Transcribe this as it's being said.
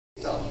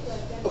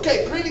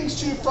Okay, greetings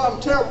to you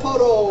from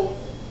Tarapoto,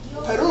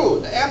 Peru,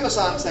 the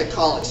Amazons they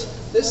call it.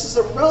 This is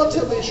a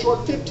relatively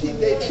short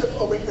 15-day trip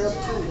over here in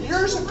Peru.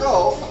 Years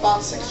ago,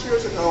 about 6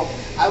 years ago,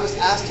 I was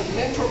asked to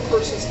mentor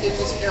persons in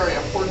this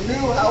area for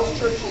new house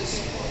churches.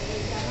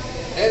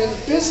 And in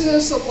the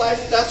business of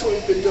life, that's what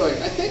we've been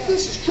doing. I think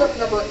this is trip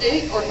number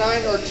 8 or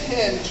 9 or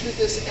 10 to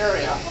this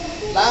area.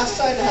 Last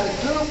time I had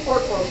a good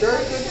report from a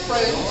very good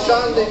friend,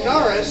 John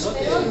Linares,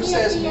 who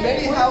says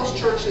many house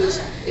churches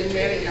in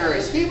many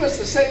areas. He was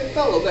the same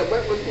fellow that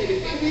went with me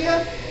to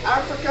India,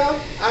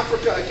 Africa,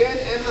 Africa again,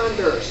 and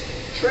Honduras,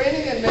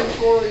 training and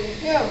mentoring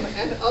him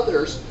and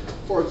others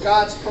for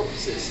God's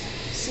purposes.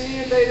 See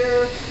you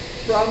later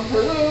from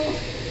Peru.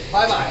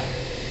 Bye-bye.